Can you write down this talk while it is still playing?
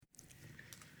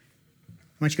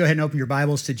Why don't you go ahead and open your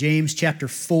Bibles to James chapter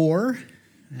 4.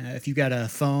 If you've got a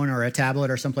phone or a tablet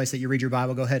or someplace that you read your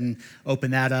Bible, go ahead and open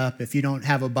that up. If you don't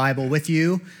have a Bible with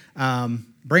you,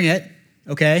 bring it,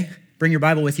 okay? Bring your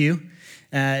Bible with you.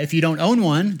 If you don't own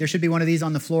one, there should be one of these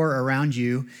on the floor around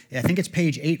you. I think it's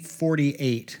page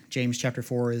 848. James chapter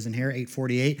 4 is in here,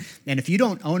 848. And if you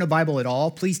don't own a Bible at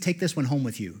all, please take this one home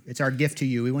with you. It's our gift to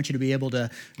you. We want you to be able to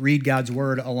read God's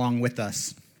word along with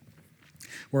us.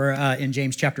 We're in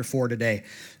James chapter 4 today.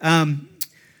 I'm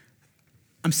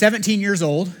 17 years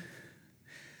old.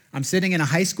 I'm sitting in a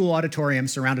high school auditorium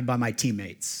surrounded by my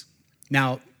teammates.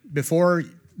 Now, before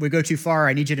we go too far,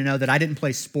 I need you to know that I didn't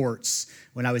play sports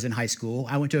when I was in high school.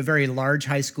 I went to a very large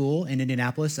high school in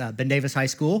Indianapolis, Ben Davis High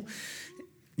School.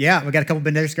 Yeah, we got a couple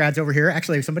Ben Davis grads over here.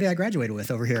 Actually, somebody I graduated with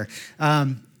over here.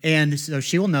 And so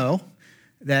she will know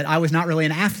that I was not really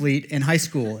an athlete in high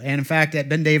school. And in fact, at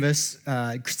Ben Davis,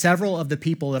 several of the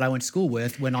people that I went to school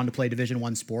with went on to play Division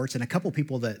I sports, and a couple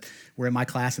people that were in my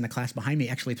class and the class behind me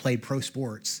actually played pro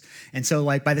sports. And so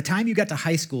by the time you got to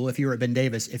high school, if you were at Ben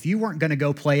Davis, if you weren't gonna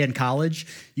go play in college,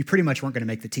 you pretty much weren't gonna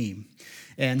make the team.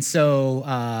 And so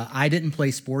I didn't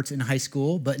play sports in high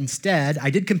school, but instead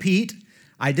I did compete.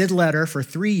 I did letter for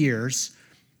 3 years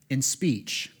in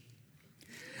speech.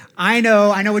 I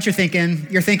know what you're thinking.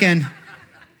 You're thinking,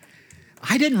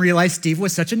 I didn't realize Steve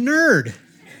was such a nerd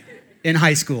in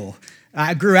high school.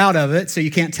 I grew out of it, so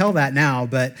you can't tell that now,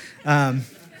 but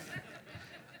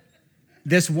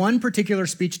this one particular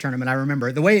speech tournament, I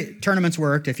remember, the way tournaments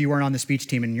worked, if you weren't on the speech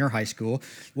team in your high school,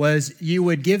 was you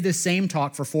would give this same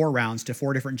talk for 4 rounds to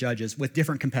 4 different judges with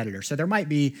different competitors. So there might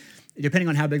be, depending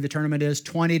on how big the tournament is,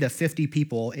 20 to 50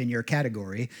 people in your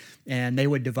category, and they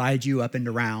would divide you up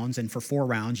into rounds, and for 4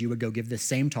 rounds, you would go give this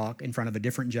same talk in front of a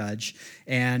different judge,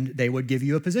 and they would give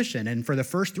you a position. And for the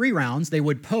first 3 rounds, they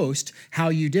would post how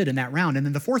you did in that round, and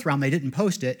then the 4th round, they didn't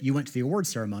post it. You went to the awards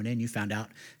ceremony, and you found out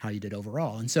how you did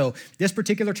overall. And so this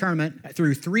particular tournament,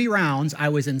 through 3 rounds, I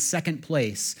was in 2nd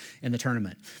place in the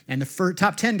tournament. And the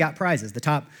top 10 got prizes. The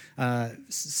top 4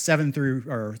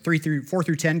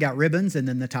 through 10 got ribbons, and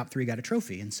then the top 3 got a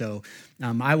trophy. And so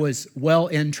I was well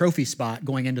in trophy spot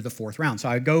going into the 4th round. So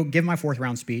I go give my 4th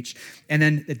round speech. And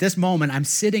then at this moment, I'm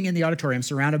sitting in the auditorium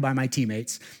surrounded by my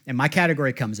teammates, and my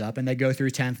category comes up, and they go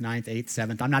through 10th, 9th, 8th,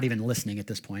 7th. I'm not even listening at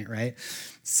this point, right?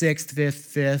 6th,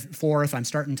 5th, 4th, I'm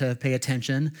starting to pay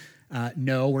attention.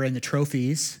 No, we're in the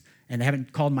trophies, and they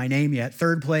haven't called my name yet.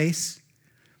 3rd place,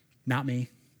 not me.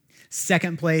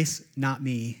 2nd place, not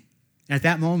me. And at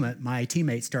that moment, my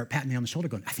teammates start patting me on the shoulder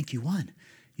going, I think you won.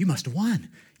 You must have won.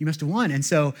 You must have won. And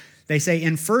so they say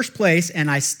in 1st place, and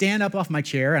I stand up off my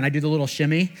chair, and I do the little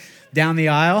shimmy down the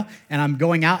aisle, and I'm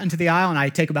going out into the aisle, and I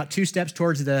take about 2 steps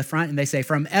towards the front, and they say,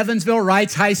 from Evansville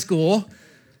Reitz High School.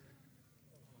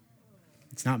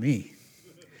 It's not me.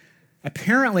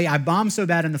 Apparently, I bombed so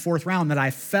bad in the 4th round that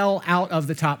I fell out of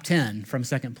the top 10 from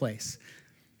 2nd place.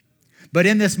 But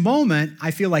in this moment,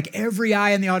 I feel like every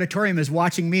eye in the auditorium is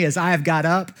watching me as I have got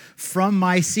up from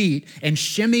my seat and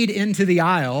shimmied into the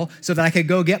aisle so that I could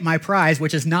go get my prize,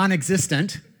 which is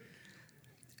non-existent.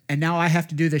 And now I have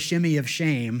to do the shimmy of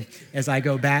shame as I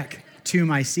go back to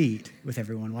my seat with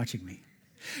everyone watching me.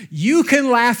 You can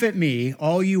laugh at me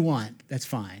all you want. That's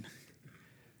fine.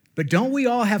 But don't we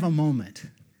all have a moment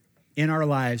in our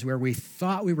lives where we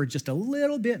thought we were just a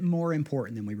little bit more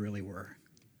important than we really were?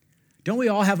 Don't we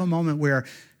all have a moment where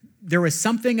there was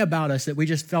something about us that we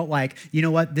just felt like, you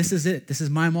know what, this is it. This is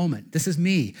my moment. This is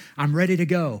me. I'm ready to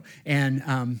go.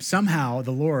 And somehow the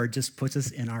Lord just puts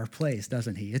us in our place,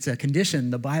 doesn't he? It's a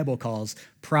condition the Bible calls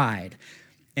pride.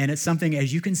 And it's something,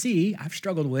 as you can see, I've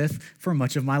struggled with for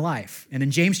much of my life. And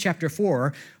in James chapter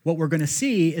 4, what we're going to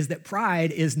see is that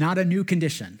pride is not a new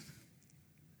condition.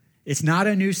 It's not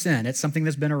a new sin. It's something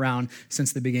that's been around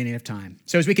since the beginning of time.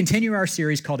 So as we continue our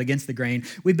series called Against the Grain,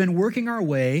 we've been working our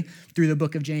way through the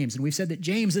book of James. And we've said that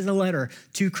James is a letter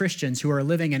to Christians who are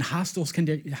living in hostile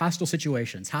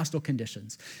situations, hostile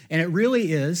conditions. And it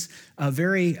really is a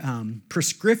very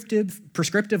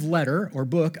prescriptive letter or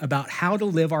book about how to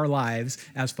live our lives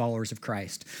as followers of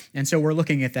Christ. And so we're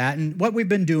looking at that. And what we've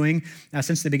been doing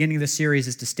since the beginning of this series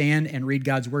is to stand and read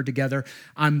God's word together.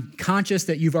 I'm conscious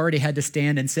that you've already had to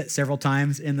stand and sit several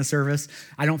times in the service.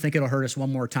 I don't think it'll hurt us one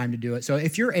more time to do it. So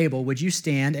if you're able, would you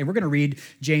stand? And we're going to read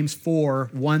James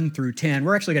 4, 1 through 10.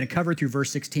 We're actually going to cover through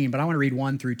verse 16, but I want to read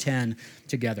 1 through 10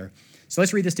 together. So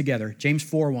let's read this together. James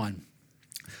 4, 1.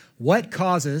 What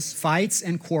causes fights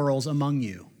and quarrels among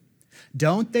you?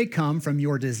 Don't they come from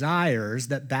your desires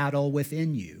that battle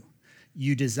within you?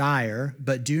 You desire,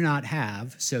 but do not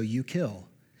have, so you kill.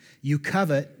 You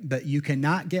covet, but you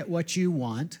cannot get what you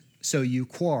want, so you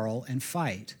quarrel and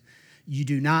fight. You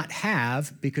do not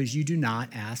have because you do not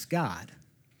ask God.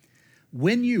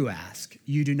 When you ask,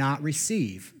 you do not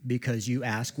receive because you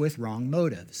ask with wrong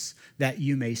motives, that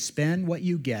you may spend what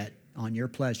you get on your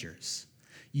pleasures.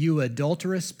 You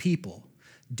adulterous people,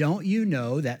 don't you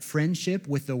know that friendship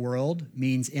with the world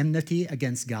means enmity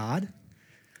against God?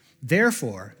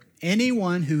 Therefore,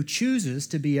 anyone who chooses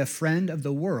to be a friend of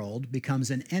the world becomes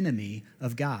an enemy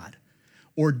of God.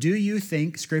 Or do you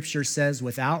think Scripture says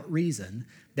without reason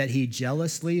that he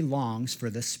jealously longs for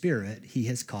the Spirit he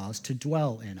has caused to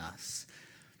dwell in us?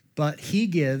 But he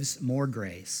gives more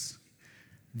grace.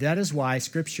 That is why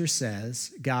Scripture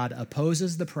says God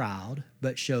opposes the proud,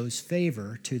 but shows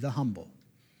favor to the humble.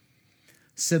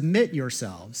 Submit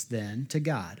yourselves, then, to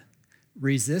God.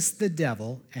 Resist the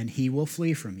devil, and he will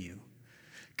flee from you.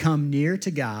 Come near to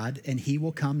God, and he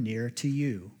will come near to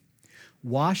you.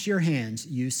 Wash your hands,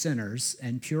 you sinners,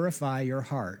 and purify your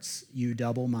hearts, you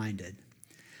double-minded.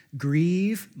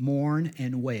 Grieve, mourn,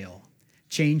 and wail.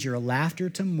 Change your laughter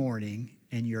to mourning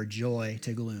and your joy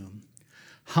to gloom.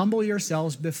 Humble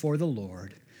yourselves before the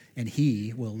Lord, and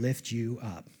he will lift you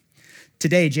up.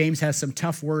 Today, James has some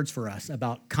tough words for us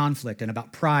about conflict and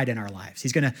about pride in our lives.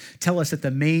 He's going to tell us that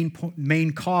the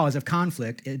main cause of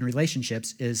conflict in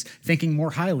relationships is thinking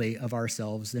more highly of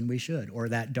ourselves than we should, or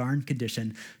that darn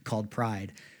condition called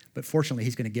pride. But fortunately,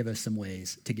 he's going to give us some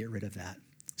ways to get rid of that.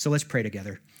 So let's pray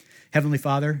together. Heavenly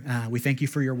Father, we thank you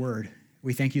for your word.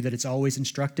 We thank you that it's always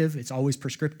instructive, it's always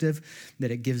prescriptive,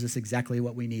 that it gives us exactly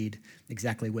what we need,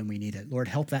 exactly when we need it. Lord,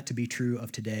 help that to be true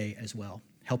of today as well.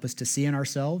 Help us to see in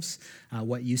ourselves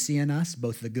what you see in us,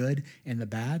 both the good and the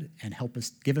bad, and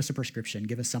give us a prescription,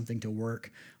 give us something to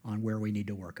work on where we need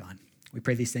to work on. We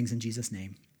pray these things in Jesus'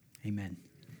 name. Amen.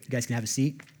 You guys can have a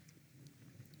seat.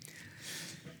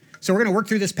 So we're going to work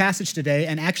through this passage today,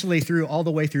 and actually through all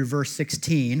the way through verse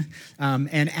 16.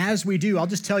 And as we do, I'll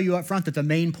just tell you up front that the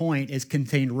main point is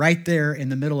contained right there in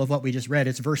the middle of what we just read.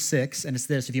 It's verse 6, and it's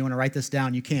this. If you want to write this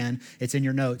down, you can. It's in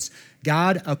your notes.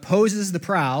 God opposes the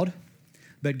proud,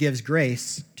 but gives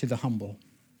grace to the humble.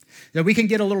 Now, we can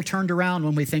get a little turned around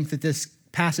when we think that this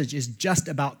passage is just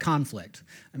about conflict.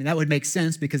 I mean, that would make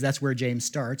sense because that's where James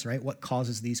starts, right? What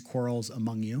causes these quarrels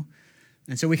among you?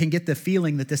 And so we can get the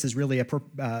feeling that this is really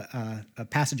a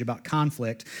passage about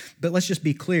conflict. But let's just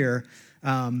be clear,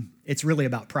 it's really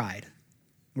about pride.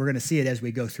 We're going to see it as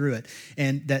we go through it.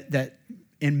 And that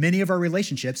in many of our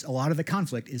relationships, a lot of the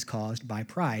conflict is caused by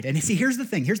pride. And see, here's the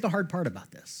thing. Here's the hard part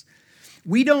about this.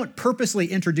 We don't purposely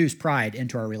introduce pride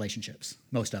into our relationships,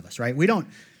 most of us, right? We don't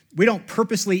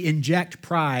purposely inject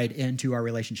pride into our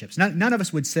relationships. None of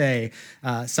us would say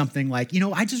something like,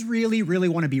 I just really, really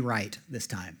want to be right this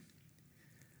time.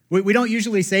 We don't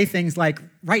usually say things like,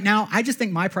 right now, I just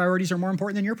think my priorities are more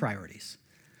important than your priorities.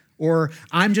 Or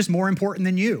I'm just more important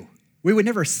than you. We would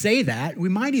never say that. We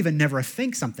might even never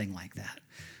think something like that.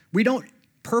 We don't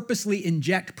purposely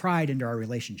inject pride into our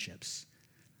relationships.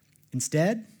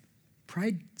 Instead,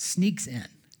 pride sneaks in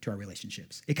to our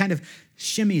relationships. It kind of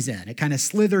shimmies in. It kind of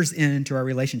slithers into our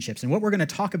relationships. And what we're going to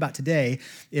talk about today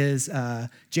is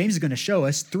James is going to show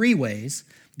us 3 ways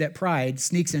that pride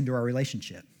sneaks into our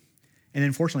relationship. And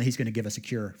then fortunately, he's going to give us a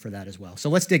cure for that as well. So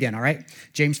let's dig in, all right?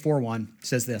 James 4:1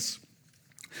 says this.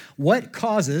 What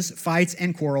causes fights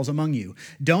and quarrels among you?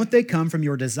 Don't they come from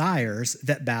your desires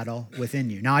that battle within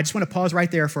you? Now, I just want to pause right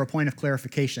there for a point of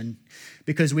clarification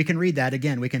because we can read that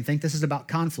again. We can think this is about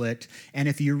conflict. And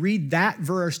if you read that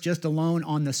verse just alone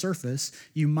on the surface,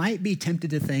 you might be tempted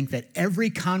to think that every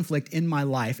conflict in my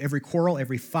life, every quarrel,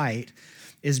 every fight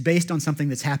is based on something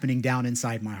that's happening down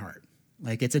inside my heart.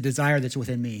 Like it's a desire that's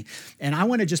within me. And I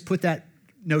want to just put that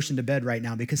notion to bed right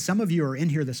now because some of you are in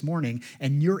here this morning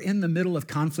and you're in the middle of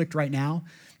conflict right now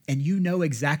and you know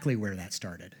exactly where that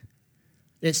started.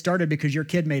 It started because your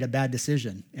kid made a bad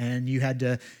decision and you had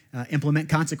to implement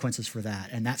consequences for that.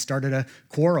 And that started a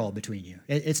quarrel between you.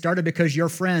 It started because your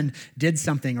friend did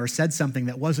something or said something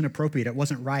that wasn't appropriate. It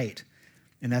wasn't right.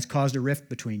 And that's caused a rift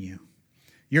between you.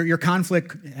 Your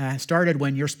conflict started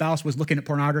when your spouse was looking at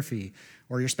pornography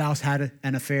or your spouse had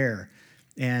an affair,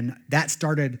 and that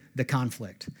started the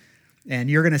conflict. And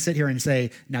you're going to sit here and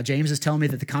say, now James is telling me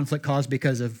that the conflict caused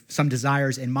because of some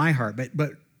desires in my heart,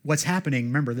 but what's happening,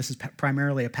 remember, this is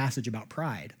primarily a passage about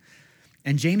pride.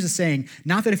 And James is saying,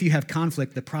 not that if you have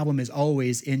conflict, the problem is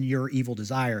always in your evil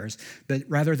desires, but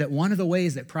rather that one of the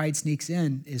ways that pride sneaks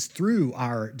in is through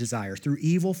our desires, through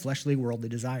evil, fleshly, worldly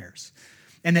desires.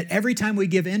 And that every time we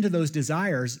give in to those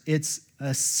desires, it's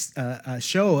a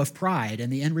show of pride,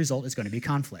 and the end result is going to be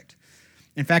conflict.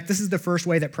 In fact, this is the first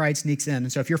way that pride sneaks in.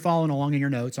 And so if you're following along in your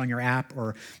notes on your app,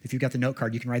 or if you've got the note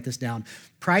card, you can write this down.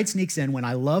 Pride sneaks in when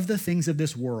I love the things of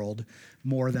this world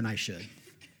more than I should.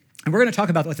 And we're going to talk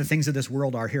about what the things of this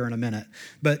world are here in a minute.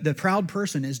 But the proud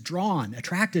person is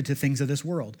attracted to things of this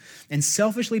world, and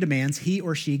selfishly demands he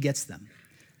or she gets them.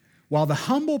 While the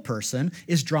humble person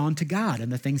is drawn to God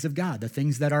and the things of God, the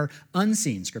things that are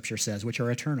unseen, Scripture says, which are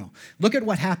eternal. Look at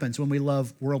what happens when we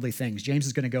love worldly things. James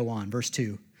is going to go on, verse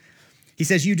 2. He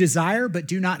says, you desire but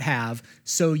do not have,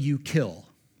 so you kill.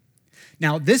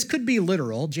 Now, this could be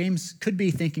literal. James could be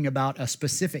thinking about a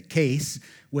specific case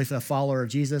with a follower of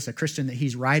Jesus, a Christian that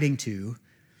he's writing to.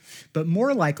 But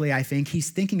more likely, I think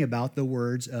he's thinking about the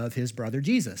words of his brother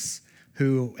Jesus,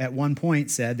 who at one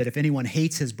point said that if anyone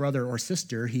hates his brother or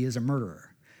sister, he is a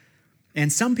murderer.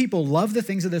 And some people love the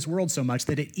things of this world so much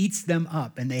that it eats them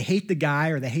up, and they hate the guy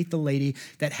or they hate the lady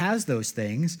that has those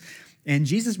things. And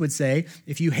Jesus would say,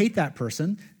 if you hate that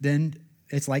person, then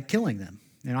it's like killing them.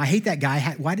 You know, I hate that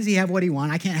guy. Why does he have what he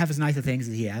wants? I can't have as nice of things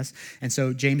as he has. And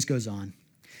so James goes on.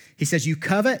 He says, you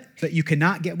covet, but you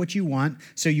cannot get what you want,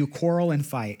 so you quarrel and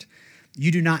fight.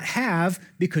 You do not have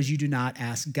because you do not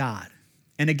ask God.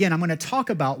 And again, I'm going to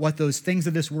talk about what those things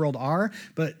of this world are,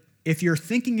 but if you're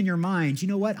thinking in your mind, you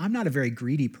know what, I'm not a very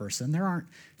greedy person. There aren't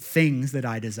things that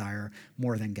I desire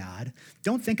more than God.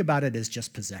 Don't think about it as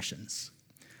just possessions.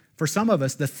 For some of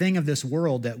us, the thing of this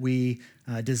world that we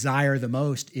desire the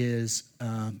most is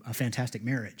a fantastic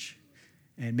marriage.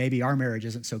 And maybe our marriage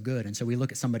isn't so good. And so we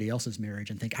look at somebody else's marriage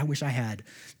and think, I wish I had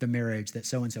the marriage that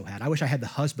so-and-so had. I wish I had the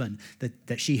husband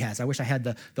that she has. I wish I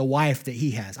had the wife that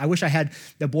he has. I wish I had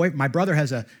the boy. My brother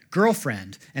has a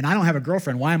girlfriend, and I don't have a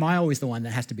girlfriend. Why am I always the one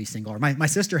that has to be single? Or my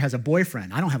sister has a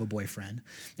boyfriend. I don't have a boyfriend.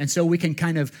 And so we can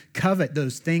kind of covet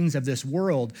those things of this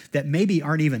world that maybe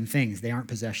aren't even things. They aren't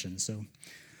possessions.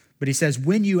 But he says,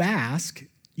 when you ask,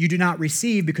 you do not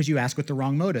receive because you ask with the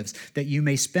wrong motives, that you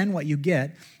may spend what you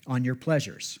get on your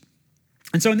pleasures.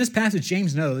 And so in this passage,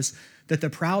 James knows that the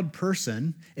proud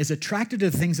person is attracted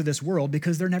to the things of this world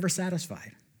because they're never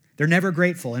satisfied. They're never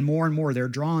grateful, and more they're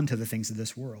drawn to the things of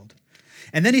this world.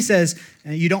 And then he says,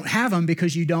 you don't have them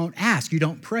because you don't ask, you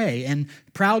don't pray. And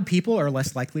proud people are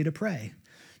less likely to pray.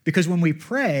 Because when we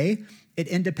pray, it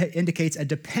indicates a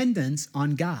dependence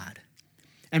on God.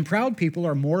 And proud people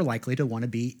are more likely to want to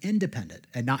be independent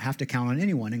and not have to count on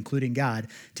anyone, including God,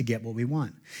 to get what we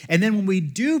want. And then when we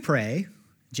do pray,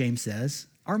 James says,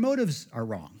 our motives are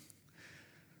wrong.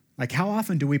 Like, how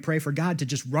often do we pray for God to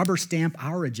just rubber stamp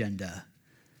our agenda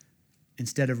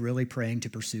instead of really praying to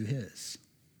pursue his?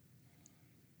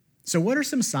 So what are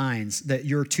some signs that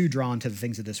you're too drawn to the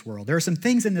things of this world? There are some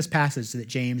things in this passage that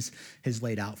James has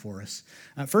laid out for us.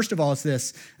 First of all, it's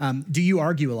this. Do you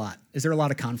argue a lot? Is there a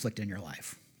lot of conflict in your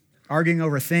life? Arguing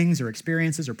over things or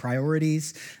experiences or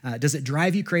priorities? Does it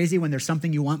drive you crazy when there's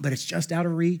something you want, but it's just out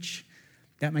of reach?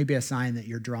 That may be a sign that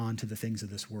you're drawn to the things of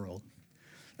this world.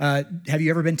 Have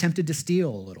you ever been tempted to steal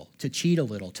a little, to cheat a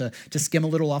little, to skim a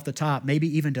little off the top, maybe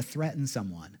even to threaten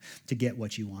someone to get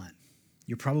what you want?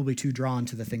 You're probably too drawn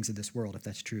to the things of this world, if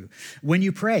that's true. When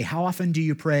you pray, how often do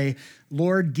you pray,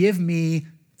 Lord, give me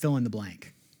fill in the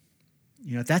blank?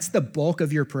 You know, if that's the bulk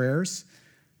of your prayers,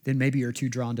 then maybe you're too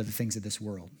drawn to the things of this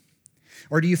world.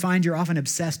 Or do you find you're often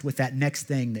obsessed with that next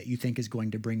thing that you think is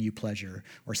going to bring you pleasure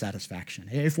or satisfaction?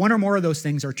 If one or more of those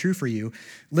things are true for you,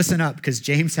 listen up, because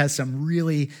James has some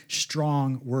really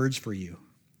strong words for you.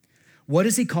 What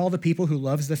does he call the people who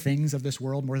loves the things of this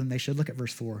world more than they should? Look at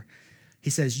verse 4. He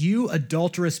says, you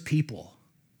adulterous people.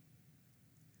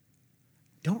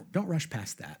 Don't rush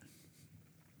past that.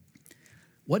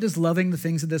 What does loving the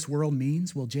things of this world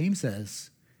means? Well, James says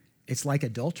it's like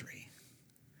adultery.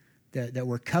 That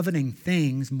we're coveting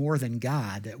things more than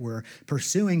God, that we're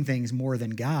pursuing things more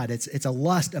than God. It's a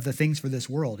lust of the things for this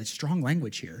world. It's strong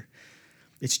language here.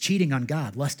 It's cheating on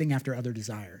God, lusting after other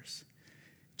desires.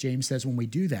 James says when we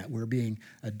do that, we're being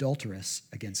adulterous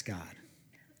against God.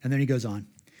 And then he goes on.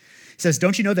 He says,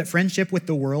 don't you know that friendship with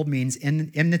the world means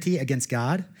enmity against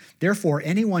God? Therefore,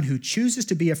 anyone who chooses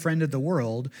to be a friend of the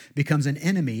world becomes an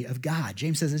enemy of God.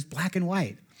 James says it's black and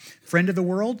white. Friend of the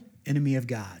world, enemy of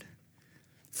God.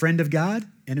 Friend of God,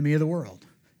 enemy of the world.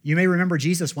 You may remember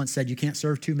Jesus once said, you can't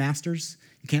serve two masters.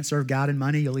 You can't serve God and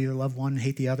money. You'll either love one and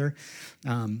hate the other.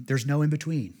 There's no in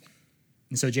between.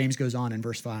 And so James goes on in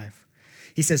verse 5.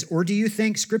 He says, or do you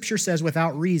think Scripture says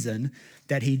without reason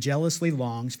that he jealously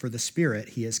longs for the Spirit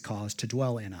he has caused to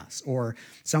dwell in us? Or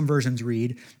some versions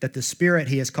read that the Spirit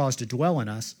he has caused to dwell in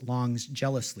us longs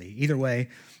jealously. Either way,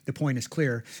 the point is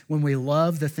clear. When we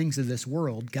love the things of this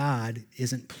world, God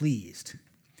isn't pleased.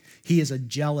 He is a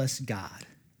jealous God.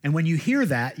 And when you hear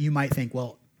that, you might think,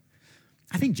 well,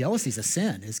 I think jealousy is a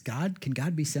sin. Can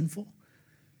God be sinful?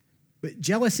 But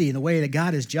jealousy, in the way that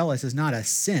God is jealous, is not a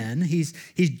sin. He's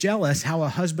jealous how a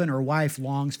husband or wife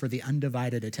longs for the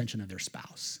undivided attention of their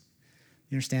spouse.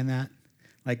 You understand that?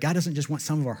 Like, God doesn't just want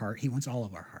some of our heart. He wants all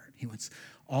of our heart. He wants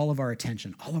all of our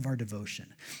attention, all of our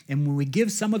devotion. And when we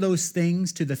give some of those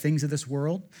things to the things of this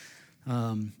world,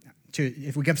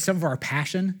 if we give some of our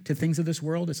passion to things of this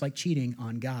world, it's like cheating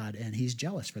on God, and he's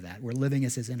jealous for that. We're living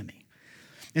as his enemy.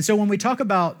 And so when we talk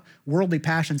about worldly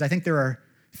passions, I think there are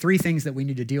three things that we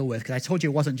need to deal with, because I told you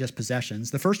it wasn't just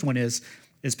possessions. The first one is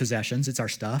possessions. It's our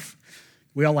stuff.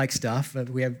 We all like stuff.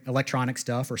 We have electronic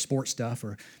stuff or sports stuff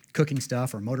or cooking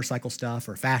stuff or motorcycle stuff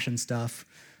or fashion stuff.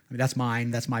 I mean, that's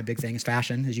mine. That's my big thing is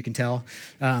fashion, as you can tell.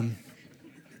 But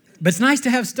it's nice to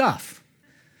have stuff.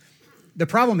 The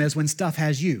problem is when stuff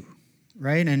has you,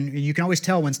 right? And you can always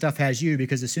tell when stuff has you,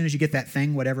 because as soon as you get that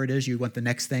thing, whatever it is, you want the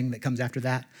next thing that comes after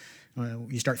that.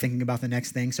 You start thinking about the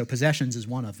next thing. So possessions is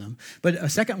one of them. But a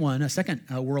second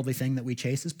worldly thing that we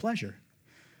chase is pleasure.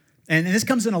 And this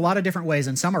comes in a lot of different ways,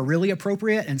 and some are really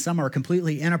appropriate and some are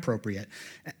completely inappropriate.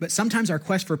 But sometimes our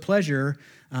quest for pleasure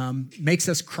makes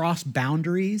us cross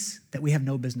boundaries that we have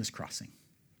no business crossing.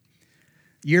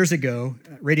 Years ago,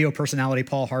 radio personality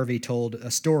Paul Harvey told a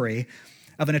story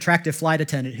of an attractive flight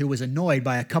attendant who was annoyed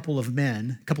by a couple of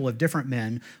different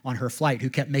men on her flight who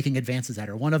kept making advances at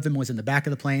her. One of them was in the back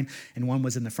of the plane and one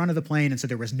was in the front of the plane, and so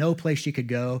there was no place she could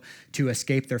go to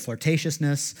escape their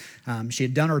flirtatiousness. She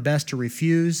had done her best to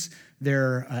refuse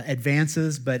their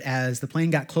advances, but as the plane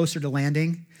got closer to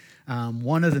landing,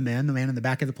 one of the men, the man in the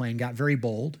back of the plane, got very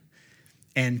bold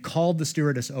and called the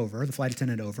stewardess over, the flight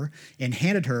attendant over, and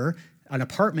handed her an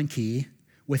apartment key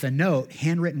with a note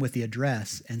handwritten with the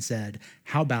address and said,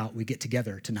 "How about we get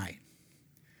together tonight?"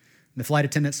 And the flight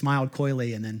attendant smiled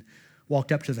coyly and then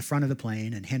walked up to the front of the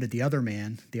plane and handed the other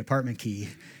man the apartment key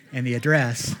and the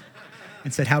address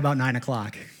and said, "How about 9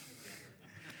 o'clock?"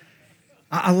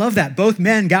 I love that. Both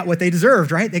men got what they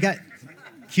deserved, right? They got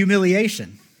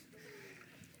humiliation.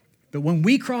 But when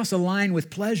we cross a line with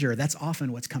pleasure, that's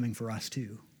often what's coming for us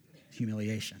too,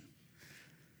 humiliation.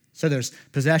 So there's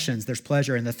possessions, there's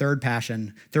pleasure, and the third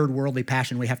worldly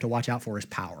passion we have to watch out for is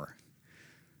power,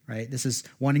 right? This is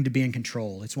wanting to be in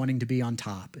control. It's wanting to be on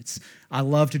top. I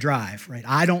love to drive, right?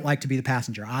 I don't like to be the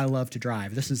passenger. I love to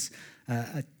drive. This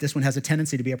one has a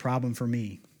tendency to be a problem for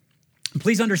me. And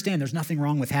please understand, there's nothing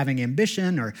wrong with having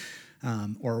ambition or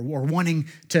wanting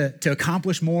to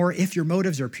accomplish more if your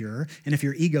motives are pure and if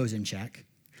your ego's in check.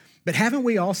 But haven't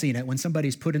we all seen it when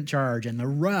somebody's put in charge and the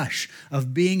rush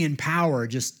of being in power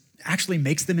just actually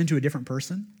makes them into a different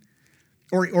person?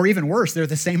 Or even worse, they're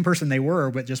the same person they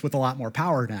were, but just with a lot more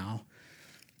power now.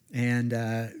 And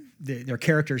their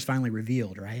character is finally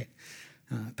revealed, right?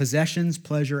 Possessions,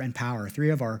 pleasure, and power,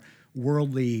 three of our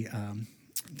worldly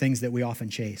things that we often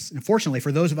chase. And fortunately,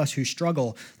 for those of us who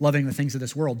struggle loving the things of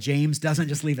this world, James doesn't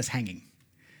just leave us hanging.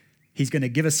 He's going to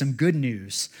give us some good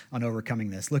news on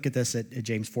overcoming this. Look at this at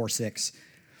James 4:6.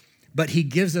 But he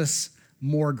gives us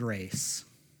more grace.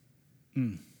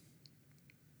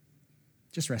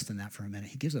 Just rest in that for a minute.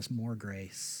 He gives us more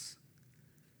grace.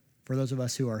 For those of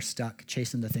us who are stuck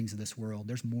chasing the things of this world,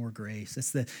 there's more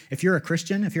grace. If you're a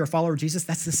Christian, if you're a follower of Jesus,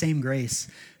 that's the same grace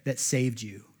that saved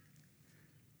you.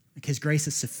 Like his grace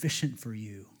is sufficient for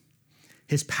you.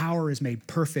 His power is made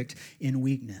perfect in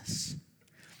weakness.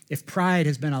 If pride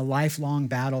has been a lifelong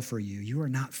battle for you, you are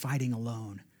not fighting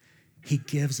alone. He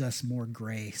gives us more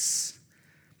grace.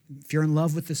 If you're in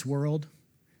love with this world,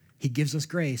 he gives us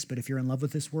grace. But if you're in love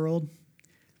with this world,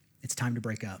 it's time to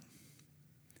break up.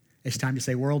 It's time to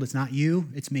say, world, it's not you,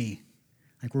 it's me.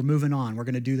 Like we're moving on. We're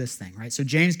going to do this thing, right? So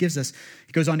James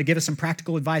he goes on to give us some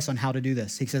practical advice on how to do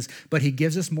this. He says, but he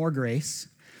gives us more grace.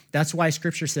 That's why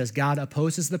Scripture says God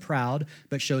opposes the proud,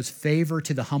 but shows favor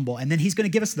to the humble. And then he's going to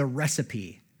give us the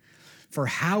recipe for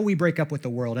how we break up with the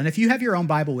world. And if you have your own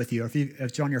Bible with you, or if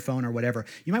it's on your phone or whatever,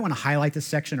 you might want to highlight this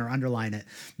section or underline it,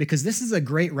 because this is a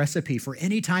great recipe for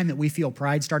any time that we feel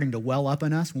pride starting to well up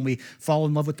in us when we fall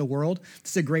in love with the world.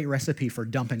 This is a great recipe for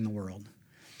dumping the world.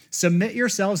 Submit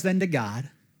yourselves then to God,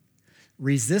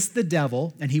 resist the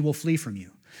devil, and he will flee from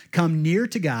you. Come near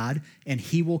to God, and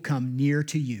he will come near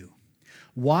to you.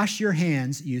 Wash your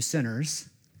hands, you sinners.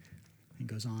 It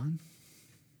goes on.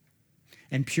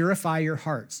 And purify your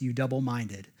hearts, you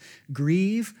double-minded.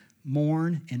 Grieve,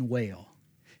 mourn, and wail.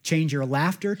 Change your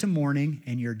laughter to mourning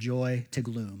and your joy to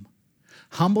gloom.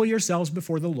 Humble yourselves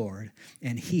before the Lord,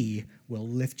 and he will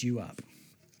lift you up.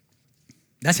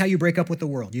 That's how you break up with the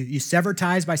world. You sever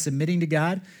ties by submitting to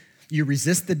God. You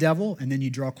resist the devil, and then you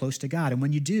draw close to God. And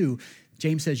when you do,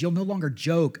 James says, you'll no longer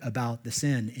joke about the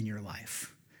sin in your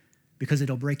life because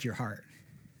it'll break your heart.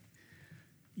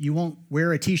 You won't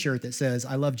wear a t-shirt that says,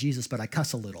 I love Jesus, but I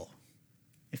cuss a little.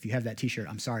 If you have that t-shirt,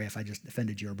 I'm sorry if I just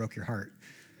offended you or broke your heart.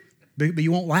 But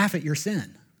you won't laugh at your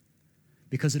sin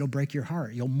because it'll break your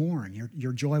heart. You'll mourn.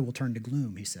 Your joy will turn to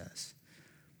gloom, he says.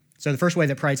 So the first way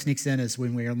that pride sneaks in is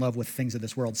when we are in love with things of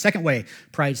this world. Second way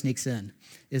pride sneaks in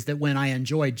is that when I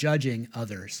enjoy judging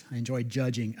others. I enjoy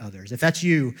judging others. If that's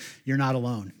you, you're not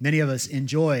alone. Many of us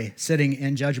enjoy sitting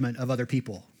in judgment of other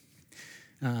people.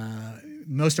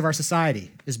 Most of our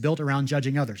society is built around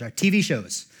judging others. Our TV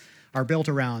shows are built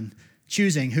around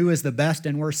choosing who is the best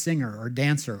and worst singer or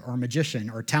dancer or magician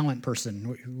or talent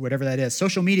person, whatever that is.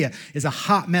 Social media is a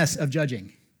hot mess of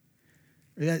judging.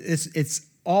 It's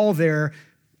all there.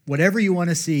 Whatever you want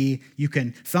to see, you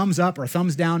can thumbs up or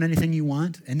thumbs down anything you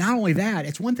want. And not only that,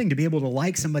 it's one thing to be able to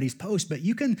like somebody's post, but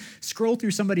you can scroll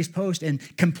through somebody's post and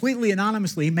completely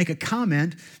anonymously make a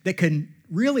comment that can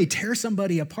really tear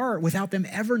somebody apart without them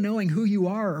ever knowing who you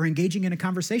are or engaging in a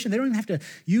conversation. They don't even have to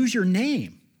use your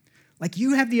name. Like,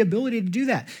 you have the ability to do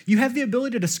that. You have the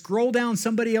ability to scroll down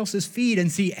somebody else's feed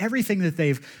and see everything that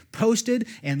they've posted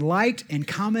and liked and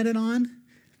commented on.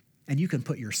 And you can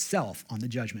put yourself on the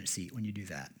judgment seat when you do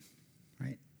that,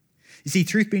 right? You see,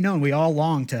 truth be known, we all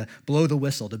long to blow the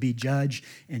whistle, to be judge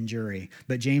and jury.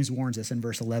 But James warns us in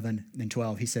verse 11 and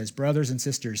 12. He says, brothers and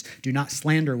sisters, do not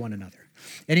slander one another.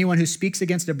 Anyone who speaks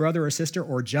against a brother or sister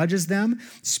or judges them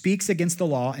speaks against the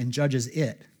law and judges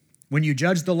it. When you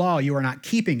judge the law, you are not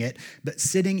keeping it, but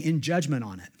sitting in judgment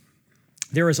on it.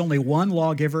 There is only one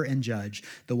lawgiver and judge,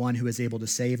 the one who is able to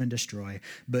save and destroy.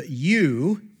 But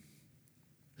you...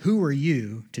 who are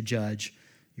you to judge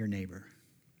your neighbor?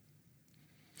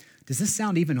 Does this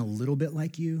sound even a little bit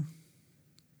like you?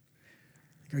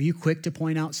 Are you quick to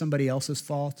point out somebody else's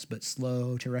faults, but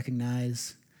slow to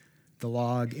recognize the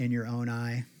log in your own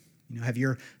eye? Have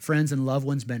your friends and loved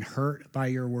ones been hurt by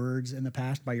your words in the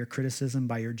past, by your criticism,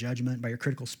 by your judgment, by your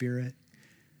critical spirit?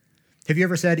 Have you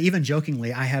ever said, even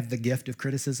jokingly, I have the gift of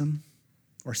criticism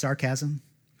or sarcasm?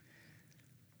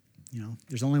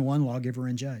 There's only one lawgiver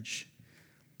and judge.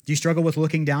 Do you struggle with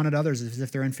looking down at others as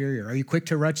if they're inferior? Are you quick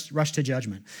to rush to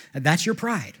judgment? And that's your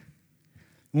pride.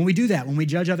 When we do that, when we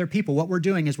judge other people, what we're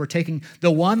doing is we're taking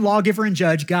the one lawgiver and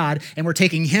judge, God, and we're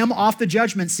taking him off the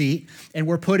judgment seat, and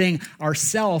we're putting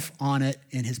ourselves on it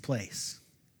in his place.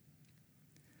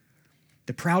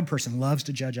 The proud person loves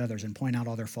to judge others and point out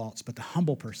all their faults, but the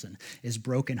humble person is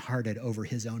brokenhearted over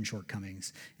his own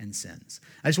shortcomings and sins.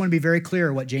 I just want to be very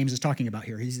clear what James is talking about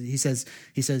here. He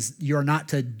says you're not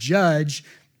to judge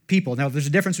people. Now, there's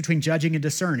a difference between judging and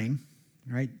discerning,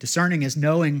 right? Discerning is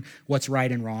knowing what's right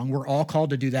and wrong. We're all called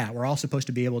to do that. We're all supposed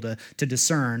to be able to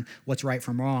discern what's right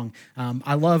from wrong.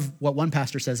 I love what one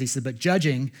pastor says. He said, but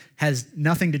judging has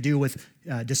nothing to do with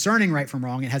discerning right from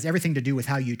wrong. It has everything to do with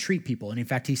how you treat people. And in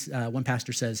fact, one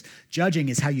pastor says, judging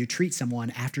is how you treat someone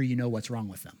after you know what's wrong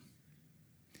with them.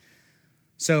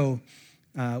 So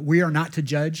we are not to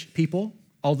judge people,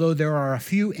 although there are a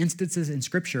few instances in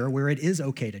Scripture where it is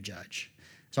okay to judge.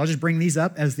 So I'll just bring these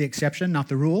up as the exception, not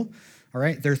the rule. All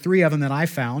right, there are three of them that I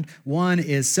found. One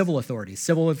is civil authorities.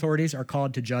 Civil authorities are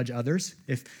called to judge others.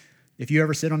 If you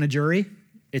ever sit on a jury,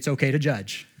 it's okay to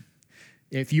judge.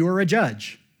 If you are a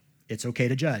judge, it's okay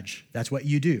to judge. That's what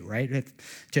you do, right?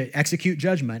 To execute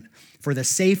judgment for the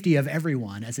safety of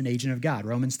everyone as an agent of God.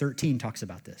 Romans 13 talks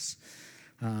about this.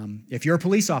 If you're a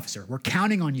police officer, we're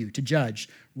counting on you to judge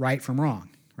right from wrong,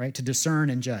 right? To discern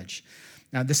and judge.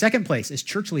 Now, the second place is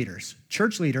church leaders.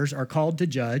 Church leaders are called to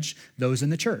judge those in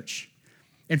the church.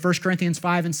 In 1 Corinthians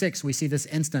 5 and 6, we see this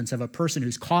instance of a person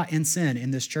who's caught in sin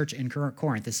in this church in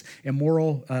Corinth, this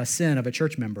immoral sin of a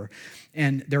church member.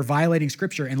 And they're violating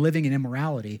Scripture and living in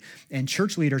immorality. And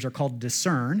church leaders are called to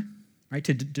discern, right,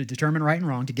 to determine right and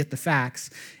wrong, to get the facts,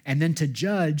 and then to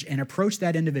judge and approach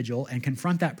that individual and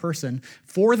confront that person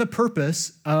for the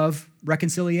purpose of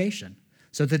reconciliation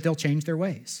so that they'll change their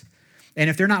ways. And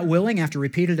if they're not willing after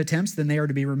repeated attempts, then they are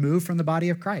to be removed from the body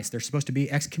of Christ. They're supposed to be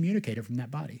excommunicated from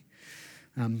that body.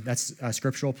 That's a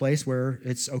scriptural place where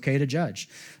it's okay to judge.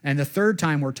 And the third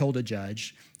time we're told to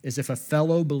judge is if a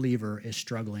fellow believer is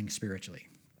struggling spiritually.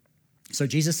 So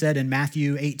Jesus said in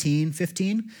Matthew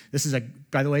 18:15,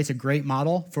 by the way, it's a great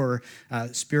model for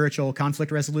spiritual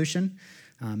conflict resolution.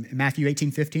 In Matthew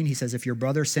 18:15, he says, if your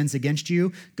brother sins against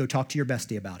you, go talk to your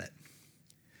bestie about it.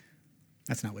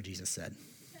 That's not what Jesus said.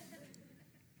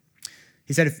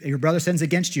 He said, if your brother sins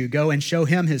against you, go and show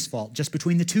him his fault, just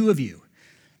between the two of you.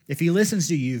 If he listens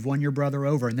to you, you've won your brother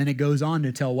over. And then it goes on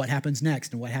to tell what happens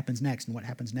next and what happens next and what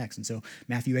happens next. And so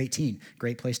Matthew 18,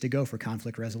 great place to go for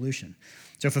conflict resolution.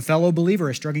 So if a fellow believer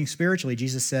is struggling spiritually,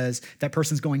 Jesus says that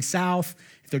person's going south,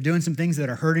 if they're doing some things that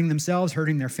are hurting themselves,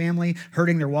 hurting their family,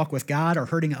 hurting their walk with God, or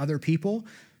hurting other people,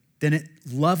 then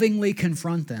lovingly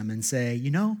confront them and say,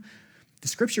 the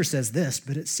scripture says this,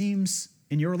 but it seems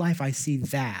in your life I see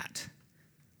that.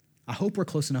 I hope we're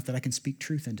close enough that I can speak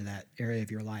truth into that area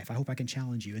of your life. I hope I can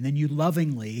challenge you. And then you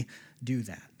lovingly do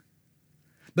that.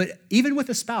 But even with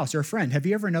a spouse or a friend, have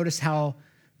you ever noticed how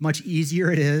much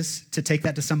easier it is to take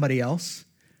that to somebody else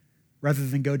rather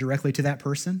than go directly to that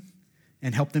person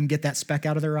and help them get that speck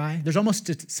out of their eye? There's almost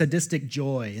a sadistic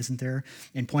joy, isn't there,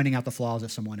 in pointing out the flaws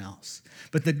of someone else.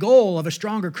 But the goal of a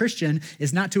stronger Christian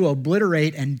is not to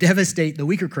obliterate and devastate the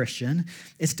weaker Christian.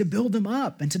 It's to build them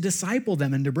up and to disciple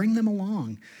them and to bring them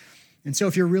along. And so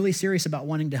if you're really serious about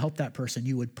wanting to help that person,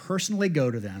 you would personally go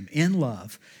to them in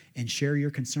love and share your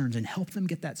concerns and help them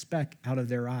get that speck out of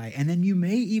their eye. And then you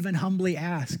may even humbly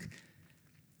ask,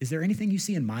 is there anything you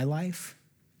see in my life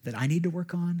that I need to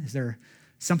work on? Is there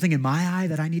something in my eye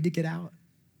that I need to get out?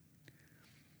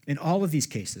 In all of these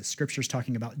cases, Scripture is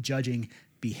talking about judging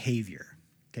behavior.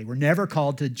 Okay, we're never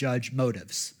called to judge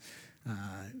motives.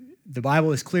 The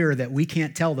Bible is clear that we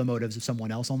can't tell the motives of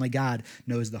someone else. Only God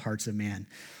knows the hearts of man.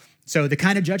 So the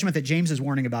kind of judgment that James is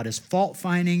warning about is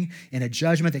fault-finding and a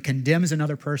judgment that condemns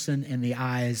another person in the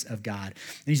eyes of God.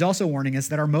 And he's also warning us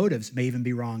that our motives may even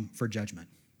be wrong for judgment.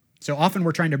 So often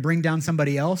we're trying to bring down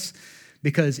somebody else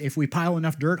because if we pile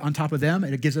enough dirt on top of them,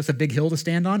 it gives us a big hill to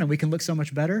stand on and we can look so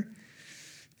much better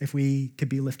if we could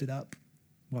be lifted up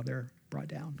while they're brought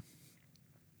down.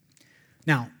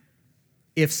 Now,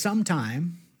 if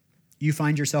sometime you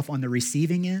find yourself on the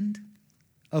receiving end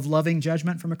of loving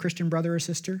judgment from a Christian brother or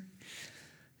sister,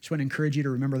 I just want to encourage you to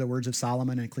remember the words of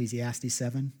Solomon in Ecclesiastes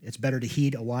 7. It's better to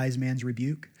heed a wise man's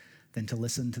rebuke than to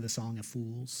listen to the song of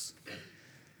fools.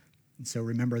 And so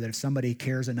remember that if somebody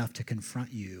cares enough to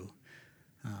confront you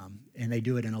and they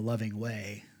do it in a loving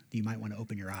way, you might want to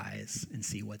open your eyes and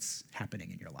see what's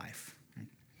happening in your life. Right?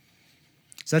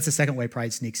 So that's the second way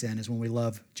pride sneaks in, is when we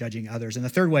love judging others. And the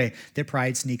third way that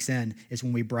pride sneaks in is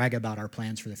when we brag about our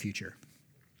plans for the future.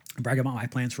 I brag about my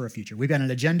plans for a future. We've got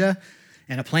an agenda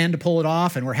and a plan to pull it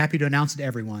off, and we're happy to announce it to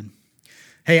everyone.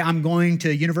 Hey, I'm going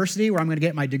to university where I'm going to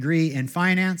get my degree in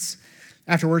finance.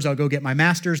 Afterwards, I'll go get my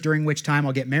master's, during which time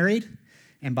I'll get married.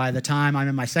 And by the time I'm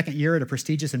in my second year at a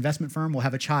prestigious investment firm, we'll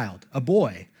have a child, a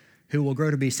boy, who will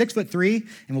grow to be 6'3"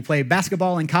 and will play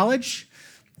basketball in college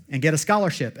and get a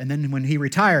scholarship. And then when he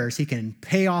retires, he can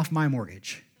pay off my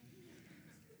mortgage.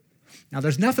 Now,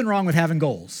 there's nothing wrong with having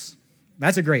goals.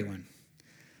 That's a great one.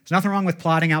 There's nothing wrong with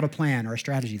plotting out a plan or a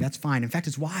strategy. That's fine. In fact,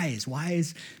 it's wise.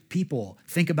 Wise people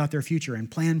think about their future and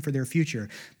plan for their future,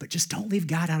 but just don't leave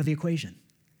God out of the equation.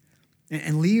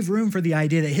 And leave room for the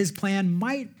idea that his plan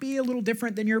might be a little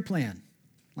different than your plan.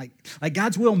 Like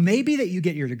God's will may be that you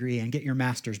get your degree and get your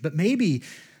master's, but maybe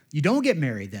you don't get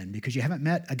married then because you haven't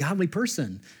met a godly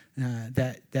person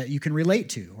that you can relate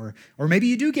to. Or maybe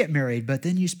you do get married, but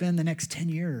then you spend the next 10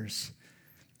 years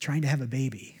trying to have a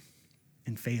baby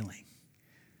and failing.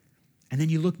 And then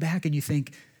you look back and you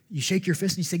think, you shake your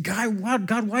fist and you say,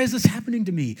 God, why is this happening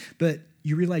to me? But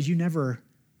you realize you never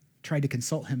tried to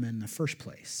consult him in the first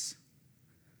place.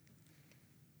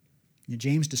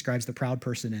 James describes the proud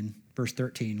person in verse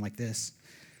 13 like this.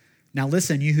 Now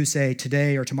listen, you who say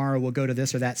today or tomorrow we'll go to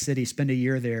this or that city, spend a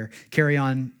year there, carry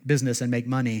on business and make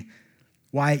money.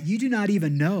 Why, you do not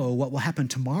even know what will happen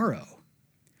tomorrow.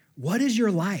 What is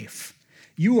your life?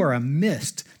 You are a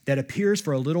mist that appears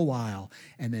for a little while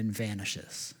and then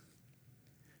vanishes.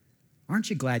 Aren't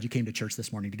you glad you came to church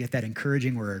this morning to get that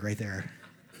encouraging word right there?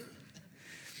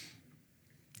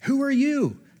 Who are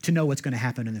you to know what's going to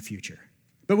happen in the future?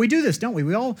 But we do this, don't we?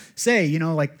 We all say,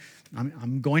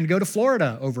 I'm going to go to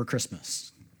Florida over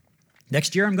Christmas.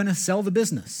 Next year, I'm going to sell the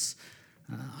business.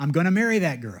 I'm going to marry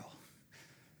that girl.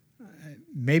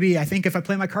 Maybe I think if I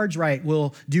play my cards right,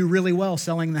 we'll do really well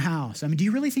selling the house. Do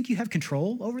you really think you have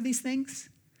control over these things?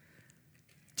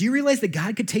 Do you realize that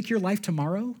God could take your life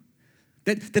tomorrow?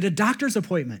 That a doctor's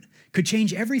appointment could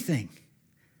change everything?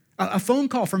 A phone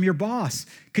call from your boss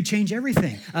could change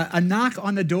everything. A knock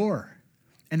on the door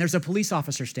and there's a police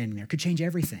officer standing there could change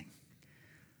everything.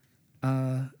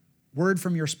 Word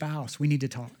from your spouse, we need to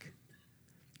talk,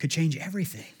 could change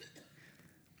everything.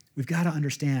 We've got to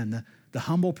understand the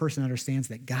humble person understands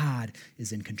that God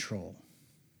is in control.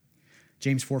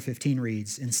 James 4:15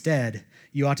 reads, instead,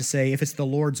 you ought to say, if it's the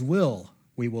Lord's will,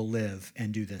 we will live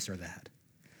and do this or that.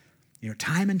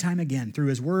 Time and time again, through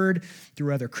his word,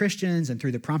 through other Christians, and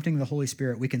through the prompting of the Holy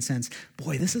Spirit, we can sense,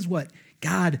 boy, this is what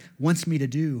God wants me to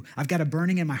do. I've got a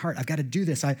burning in my heart. I've got to do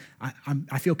this. I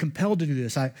feel compelled to do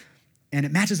this. And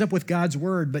it matches up with God's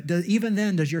word, but even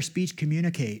then, does your speech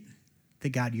communicate that,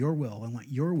 God, your will, I want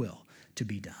your will to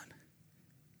be done?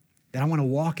 That I want to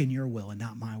walk in your will and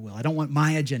not my will. I don't want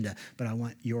my agenda, but I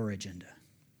want your agenda.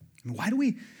 Why do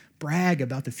we brag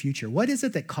about the future? What is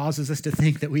it that causes us to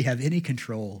think that we have any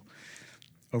control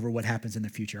over what happens in the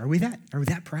future? Are we that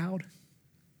proud?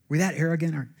 Are we that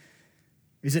arrogant? Or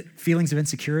is it feelings of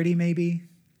insecurity maybe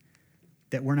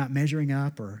that we're not measuring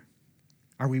up? Or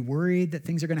are we worried that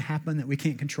things are going to happen, that we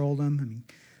can't control them?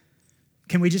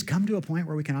 Can we just come to a point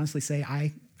where we can honestly say,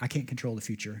 I can't control the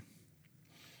future?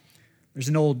 There's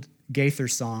an old Gaither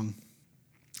song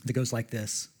that goes like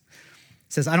this.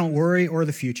 It says, I don't worry o'er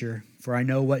the future, for I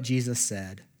know what Jesus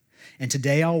said. And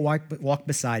today I'll walk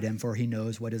beside him, for he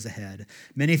knows what is ahead.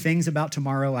 Many things about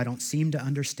tomorrow I don't seem to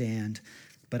understand,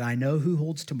 but I know who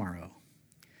holds tomorrow,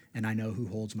 and I know who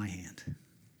holds my hand.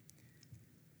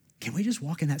 Can we just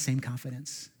walk in that same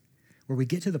confidence where we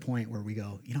get to the point where we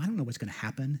go, I don't know what's going to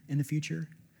happen in the future,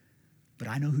 but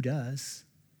I know who does.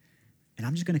 And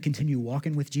I'm just going to continue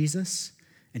walking with Jesus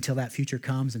until that future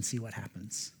comes and see what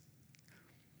happens.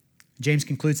 James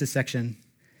concludes this section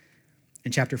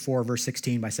in chapter 4, verse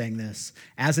 16 by saying this,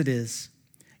 as it is,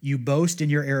 you boast in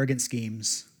your arrogant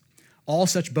schemes. All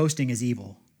such boasting is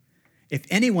evil. If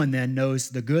anyone then knows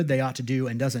the good they ought to do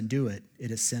and doesn't do it,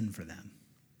 it is sin for them.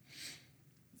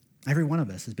 Every one of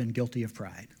us has been guilty of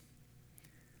pride.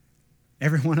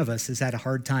 Every one of us has had a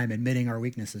hard time admitting our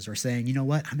weaknesses or saying, you know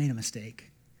what, I made a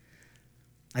mistake.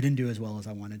 I didn't do as well as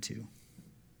I wanted to.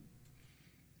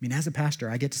 As a pastor,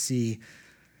 I get to see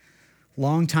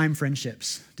long-time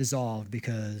friendships dissolved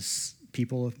because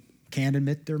people can't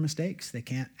admit their mistakes. They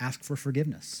can't ask for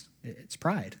forgiveness. It's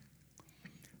pride.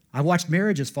 I've watched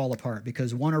marriages fall apart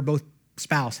because one or both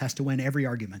spouse has to win every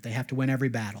argument. They have to win every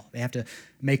battle. They have to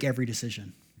make every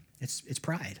decision. It's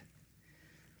pride.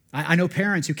 I know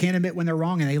parents who can't admit when they're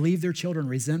wrong, and they leave their children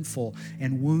resentful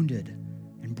and wounded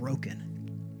and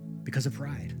broken because of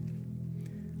pride.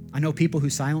 I know people who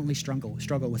silently struggle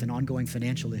with an ongoing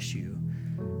financial issue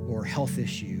or health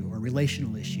issue or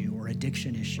relational issue or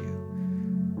addiction issue,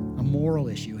 a moral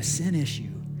issue, a sin issue,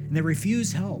 and they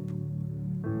refuse help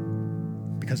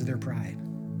because of their pride.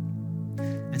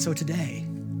 And so today,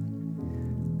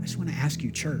 I just want to ask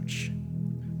you, church,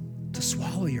 to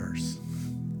swallow yours.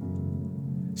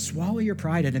 Swallow your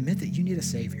pride and admit that you need a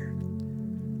Savior.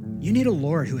 You need a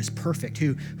Lord who is perfect,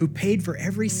 who paid for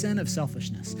every sin of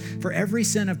selfishness, for every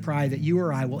sin of pride that you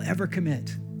or I will ever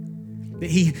commit.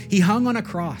 That he hung on a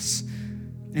cross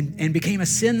and became a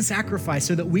sin sacrifice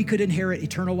so that we could inherit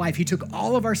eternal life. He took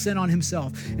all of our sin on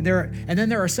himself. And then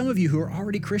there are some of you who are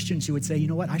already Christians who would say, you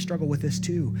know what, I struggle with this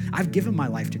too. I've given my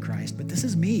life to Christ, but this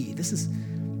is me.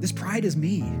 This pride is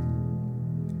me.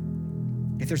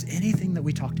 If there's anything that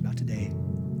we talked about today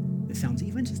that sounds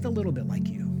even just a little bit like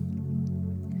you,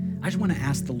 I just want to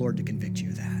ask the Lord to convict you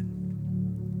of that.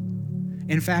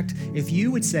 In fact, if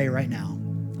you would say right now,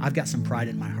 I've got some pride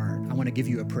in my heart, I want to give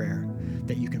you a prayer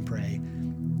that you can pray.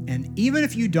 And even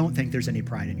if you don't think there's any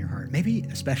pride in your heart, maybe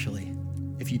especially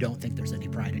if you don't think there's any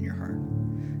pride in your heart,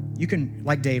 you can,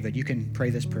 like David, you can pray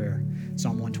this prayer.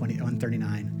 Psalm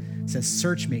 139 says,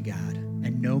 search me, God,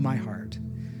 and know my heart.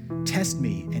 Test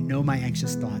me and know my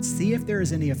anxious thoughts. See if there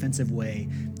is any offensive way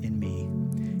in me,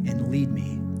 and lead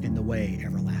me in the way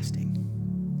everlasting.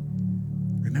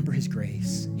 Remember his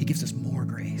grace. He gives us more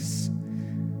grace.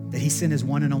 That he sent his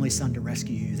one and only son to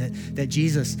rescue you. That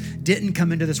Jesus didn't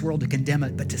come into this world to condemn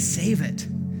it, but to save it.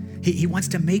 He wants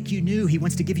to make you new. He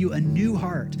wants to give you a new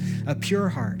heart, a pure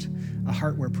heart, a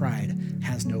heart where pride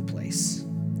has no place.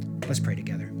 Let's pray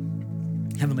together.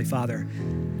 Heavenly Father,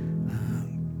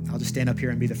 I'll just stand up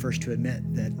here and be the first to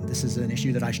admit that this is an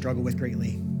issue that I struggle with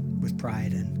greatly, with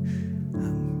pride.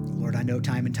 And Lord, I know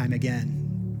time and time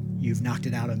again, you've knocked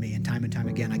it out of me, and time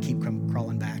again, I keep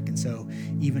crawling back. And so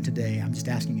even today, I'm just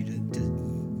asking you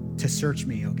to search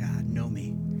me, oh God, know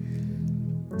me.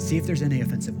 See if there's any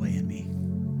offensive way in me.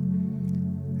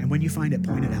 And when you find it,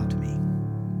 point it out to me.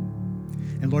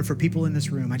 And Lord, for people in this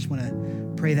room, I just want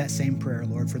to pray that same prayer,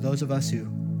 Lord, for those of us who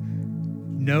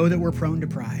know that we're prone to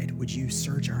pride, would you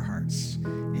search our hearts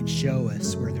and show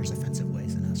us where there's offensive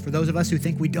ways in us? For those of us who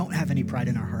think we don't have any pride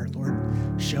in our heart, Lord,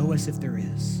 show us if there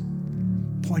is.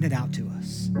 Point it out to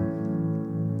us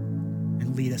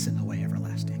and lead us in the way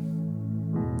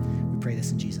everlasting. We pray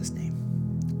this in Jesus' name.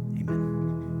 Amen.